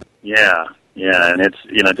 Yeah, and it's,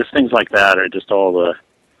 just things like that are just all the,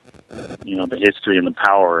 the history and the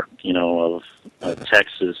power, of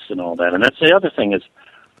Texas and all that. And that's the other thing is,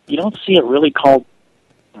 you don't see it really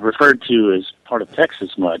referred to as part of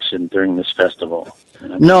Texas much during this festival.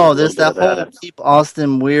 No, there's that whole Keep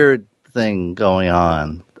Austin Weird thing going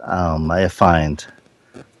on, I find.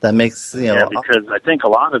 That makes, Yeah, because I think a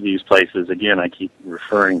lot of these places, again, I keep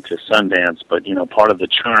referring to Sundance, but, part of the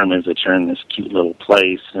charm is that you're in this cute little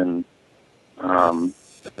place, and,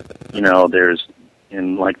 there's,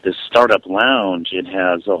 in, like, this startup lounge, it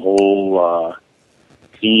has a whole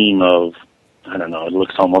theme of, I don't know, it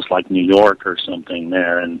looks almost like New York or something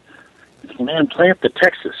there, and, man, play up the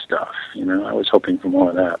Texas stuff, I was hoping for more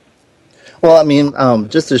of that. Well, I mean,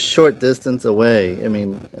 just a short distance away,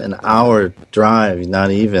 an hour drive, not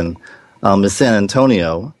even, is San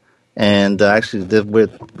Antonio. And actually,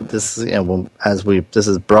 with this, this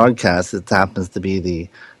is broadcast, it happens to be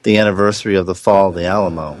the anniversary of the fall of the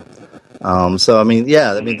Alamo. So I mean,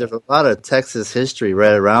 there's a lot of Texas history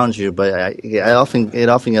right around you, but it often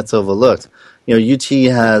gets overlooked. UT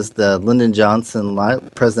has the Lyndon Johnson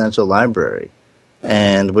Presidential Library,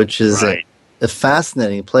 and which is a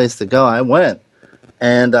fascinating place to go. I went,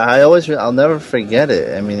 and I'll never forget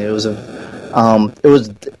it. I mean, it was in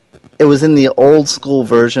the old school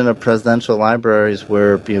version of presidential libraries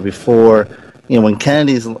where before. When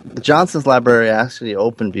Johnson's library actually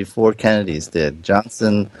opened before Kennedy's did.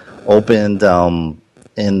 Johnson opened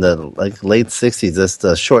in the late 60s, just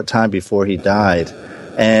a short time before he died,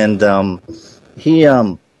 and he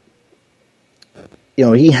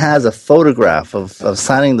has a photograph of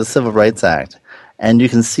signing the Civil Rights Act, and you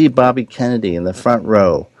can see Bobby Kennedy in the front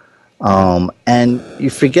row. And you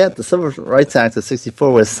forget the Civil Rights Act of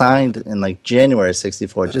 64 was signed in January of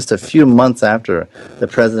 64, just a few months after the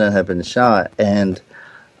president had been shot. And,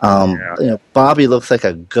 Bobby looks like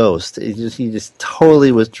a ghost. He just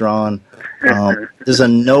totally withdrawn. There's a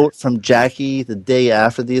note from Jackie the day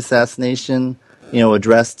after the assassination,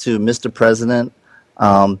 addressed to Mr. President.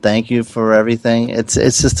 Thank you for everything. It's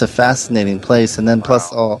just a fascinating place, and then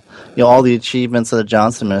plus all the achievements of the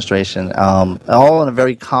Johnson administration, all in a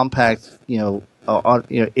very compact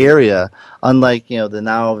area. Unlike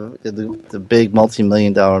the big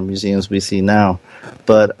multi-million-dollar museums we see now,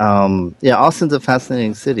 but Austin's a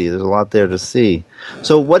fascinating city. There's a lot there to see.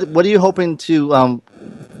 So what are you hoping to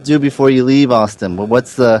do before you leave Austin?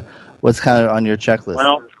 What's kind of on your checklist?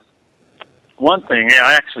 Well, one thing,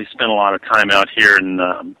 I actually spent a lot of time out here in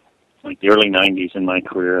the early 90s in my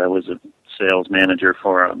career. I was a sales manager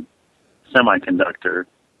for a semiconductor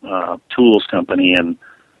tools company, and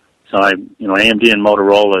so AMD and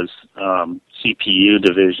Motorola's CPU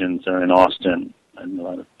divisions are in Austin, and a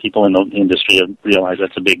lot of people in the industry have realized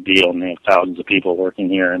that's a big deal, and they have thousands of people working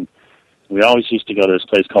here, and we always used to go to this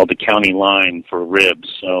place called the County Line for ribs,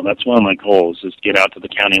 so that's one of my goals, is to get out to the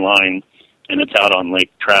County Line, and it's out on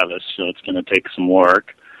Lake Travis, so it's going to take some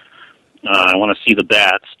work. I want to see the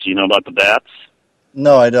bats. Do you know about the bats?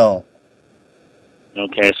 No, I don't.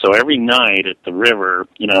 Okay, so every night at the river,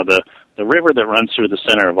 the river that runs through the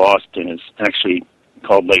center of Austin is actually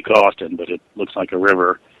called Lake Austin, but it looks like a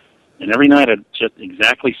river. And every night at just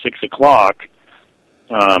exactly 6 o'clock,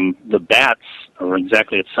 the bats, or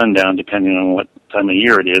exactly at sundown, depending on what time of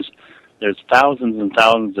year it is, there's thousands and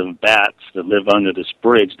thousands of bats that live under this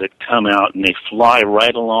bridge that come out, and they fly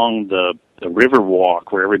right along the river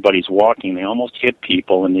walk where everybody's walking. They almost hit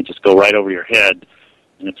people, and they just go right over your head.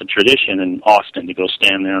 And it's a tradition in Austin to go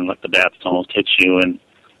stand there and let the bats almost hit you. And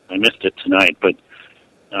I missed it tonight, but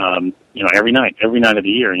every night of the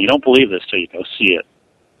year, and you don't believe this till you go see it.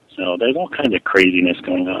 So there's all kinds of craziness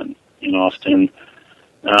going on in Austin.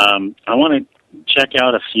 I want to check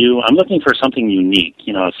out a few. I'm looking for something unique.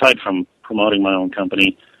 Aside from promoting my own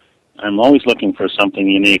company, I'm always looking for something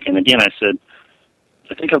unique. And again, I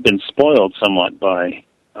think I've been spoiled somewhat by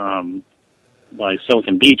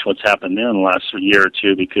Silicon Beach, what's happened there in the last year or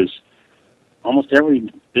two, because almost every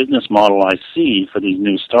business model I see for these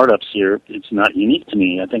new startups here, it's not unique to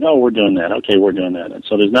me. I think, we're doing that. Okay, we're doing that. And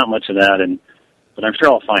so there's not much of that, but I'm sure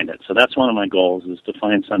I'll find it. So that's one of my goals, is to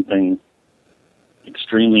find something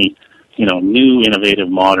extremely, new, innovative,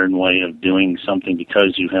 modern way of doing something,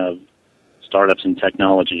 because you have startups in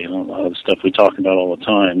technology and a lot of stuff we talk about all the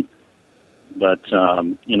time. But,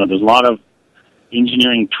 there's a lot of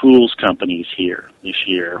engineering tools companies here this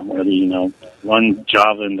year where they, run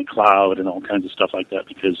Java in the cloud and all kinds of stuff like that,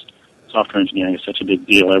 because software engineering is such a big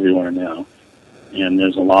deal everywhere now. And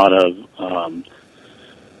there's a lot of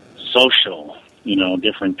social,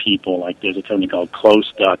 different people. Like there's a company called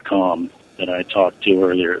Close.com that I talked to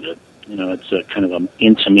earlier that, it's a kind of an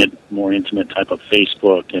more intimate type of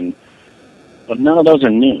Facebook. But none of those are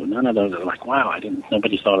new. None of those are like, wow,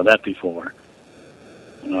 nobody thought of that before.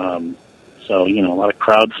 So, a lot of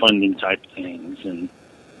crowdfunding type things, and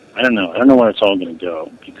I don't know where it's all going to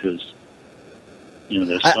go, because,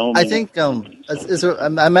 there's so many. I think,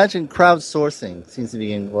 I imagine crowdsourcing seems to be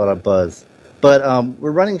getting a lot of buzz, but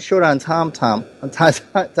we're running short on time, Tom.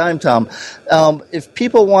 If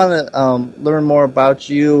people want to learn more about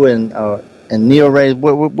you and NeoRay,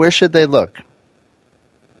 where should they look?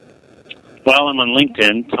 Well, I'm on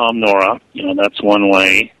LinkedIn, Tom Nora. That's one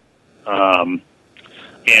way.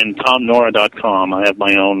 And TomNora.com. I have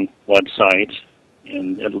my own website,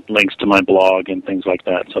 and it links to my blog and things like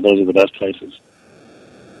that. So those are the best places.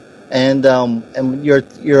 And your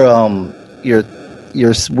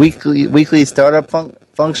weekly startup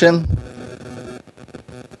function?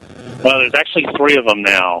 Well, there's actually 3 of them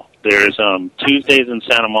now. There's Tuesdays in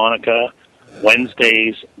Santa Monica,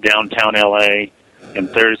 Wednesdays downtown LA, and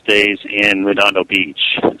Thursdays in Redondo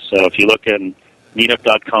Beach. So if you look at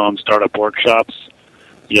meetup.com startup workshops,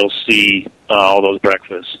 you'll see all those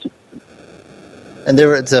breakfasts. And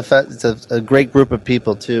it's a great group of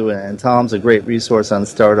people, too, and Tom's a great resource on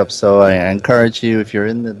startups, so I encourage you, if you're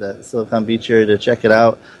in the Silicon Beach area, to check it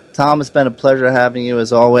out. Tom, it's been a pleasure having you,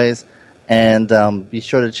 as always, and be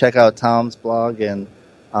sure to check out Tom's blog, and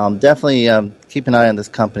definitely keep an eye on this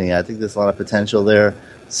company. I think there's a lot of potential there.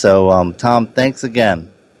 So, Tom, thanks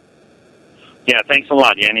again. Yeah, thanks a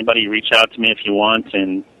lot. Yeah, anybody reach out to me if you want,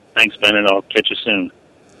 and thanks, Bennett. I'll catch you soon.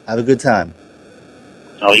 Have a good time.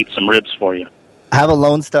 I'll eat some ribs for you. Have a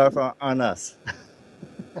Lone Star on us.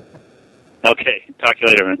 Okay. Talk to you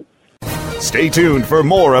later, man. Stay tuned for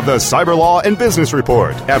more of the Cyber Law and Business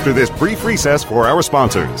Report after this brief recess for our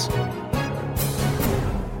sponsors.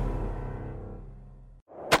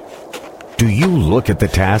 Do you look at the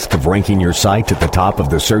task of ranking your site at the top of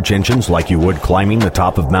the search engines like you would climbing the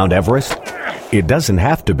top of Mount Everest? It doesn't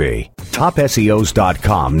have to be.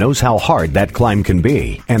 TopSEOs.com knows how hard that climb can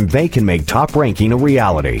be, and they can make top ranking a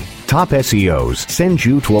reality. Top SEOs sends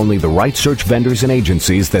you to only the right search vendors and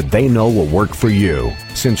agencies that they know will work for you.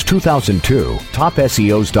 Since 2002,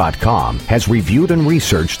 TopSEOs.com has reviewed and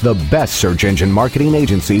researched the best search engine marketing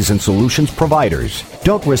agencies and solutions providers.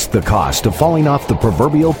 Don't risk the cost of falling off the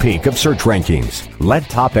proverbial peak of search rankings. Let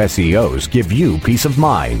Top SEOs give you peace of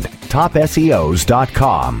mind.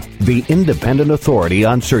 TopSEOs.com, the independent authority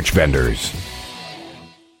on search vendors.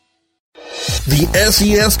 The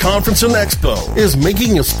SES Conference and Expo is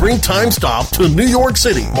making a springtime stop to New York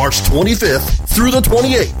City, March 25th through the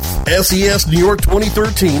 28th. SES New York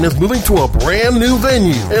 2013 is moving to a brand new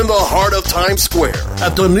venue in the heart of Times Square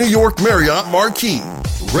at the New York Marriott Marquis.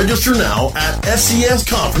 Register now at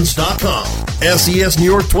SESconference.com. SES New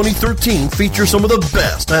York 2013 features some of the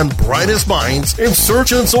best and brightest minds in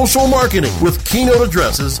search and social marketing with keynote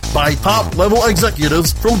addresses by top-level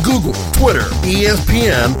executives from Google, Twitter,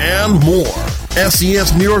 ESPN, and more.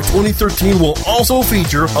 SES New York 2013 will also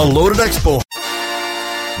feature a loaded expo.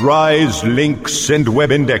 Rise links and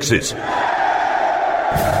web indexes.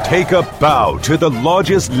 Take a bow to the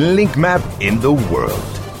largest link map in the world.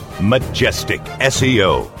 Majestic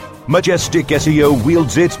SEO. Majestic SEO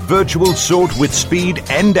wields its virtual sword with speed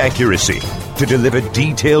and accuracy to deliver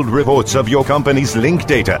detailed reports of your company's link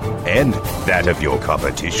data and that of your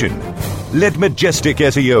competition. Let Majestic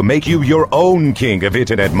SEO make you your own king of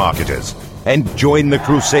internet marketers and join the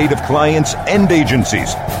crusade of clients and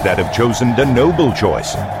agencies that have chosen the noble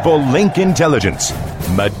choice for link intelligence.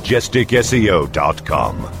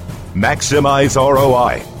 MajesticSEO.com. Maximize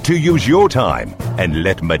ROI to use your time and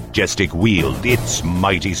let Majestic wield its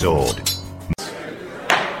mighty sword.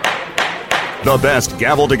 The best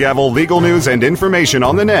gavel-to-gavel legal news and information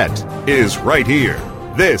on the net is right here.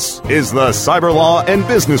 This is the Cyber Law and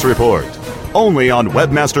Business Report, only on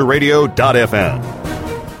webmasterradio.fm.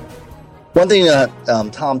 One thing that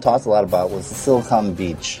Tom talked a lot about was Silicon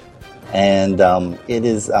Beach, and it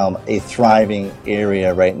is a thriving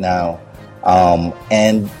area right now.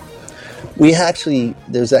 And there's actually,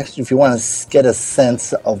 if you want to get a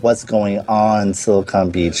sense of what's going on in Silicon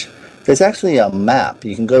Beach, there's actually a map.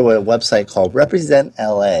 You can go to a website called Represent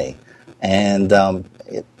LA, and the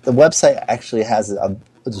website actually has a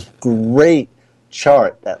great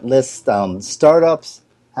chart that lists startups,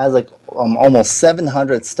 has like almost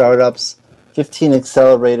 700 startups, 15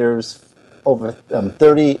 accelerators, over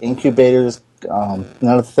 30 incubators,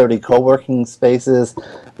 another 30 co-working spaces,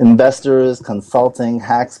 investors, consulting,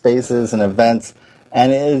 hack spaces, and events.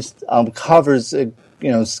 And it covers,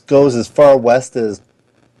 goes as far west as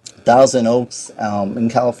Thousand Oaks in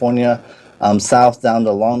California, south down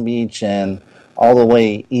to Long Beach, and all the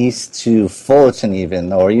way east to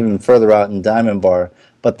Fullerton or even further out in Diamond Bar.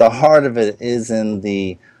 But the heart of it is in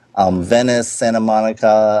the Venice, Santa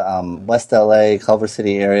Monica, West LA, Culver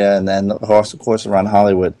City area, and then, of course, around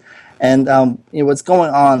Hollywood. And what's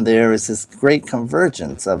going on there is this great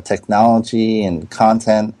convergence of technology and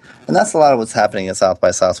content, and that's a lot of what's happening at South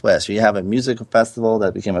by Southwest. You have a music festival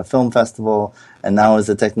that became a film festival, and now is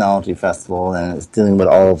a technology festival, and it's dealing with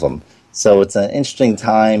all of them. So it's an interesting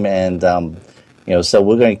time, and so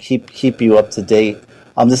we're going to keep you up to date.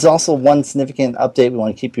 There's also one significant update we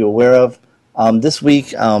want to keep you aware of. This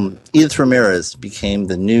week, Edith Ramirez became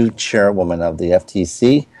the new chairwoman of the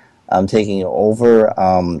FTC, taking over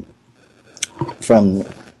from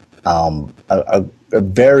a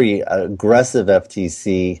very aggressive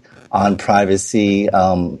FTC on privacy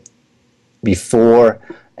before,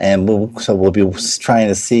 and we'll be trying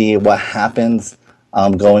to see what happens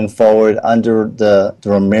going forward under the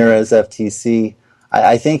Ramirez FTC.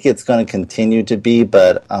 I think it's going to continue to be,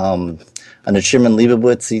 but under Chairman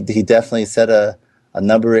Leibowitz, he definitely set a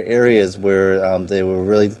number of areas where they were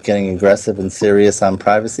really getting aggressive and serious on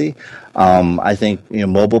privacy. I think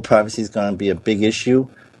mobile privacy is going to be a big issue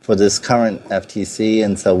for this current FTC,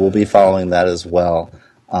 and so we'll be following that as well.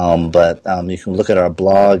 But you can look at our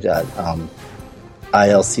blog at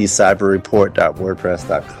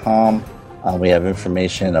ilccyberreport.wordpress.com. We have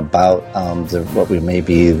information about what we may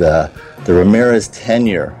be the Ramirez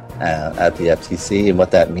tenure at the FTC and what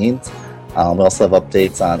that means. We also have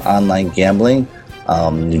updates on online gambling.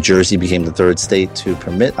 New Jersey became the third state to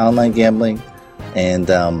permit online gambling, and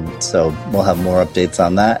so we'll have more updates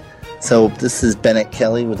on that. So this is Bennett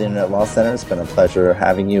Kelly with the Internet Law Center. It's been a pleasure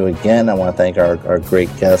having you again. I want to thank our great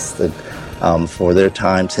guests for their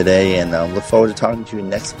time today, and look forward to talking to you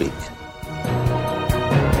next week.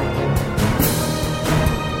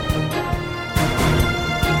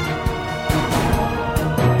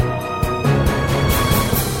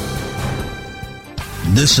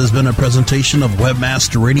 This has been a presentation of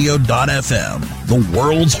WebmasterRadio.fm, the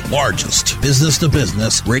world's largest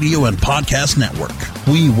business-to-business radio and podcast network.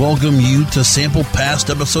 We welcome you to sample past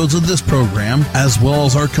episodes of this program, as well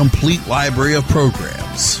as our complete library of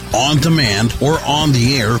programs, on demand or on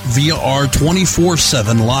the air via our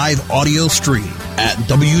 24/7 live audio stream at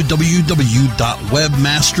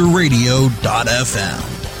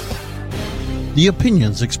www.webmasterradio.fm. The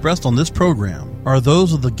opinions expressed on this program are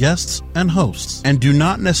those of the guests and hosts and do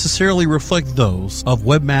not necessarily reflect those of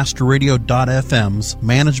WebmasterRadio.fm's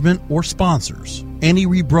management or sponsors. Any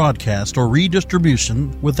rebroadcast or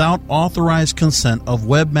redistribution without authorized consent of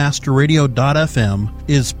WebmasterRadio.fm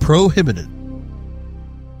is prohibited.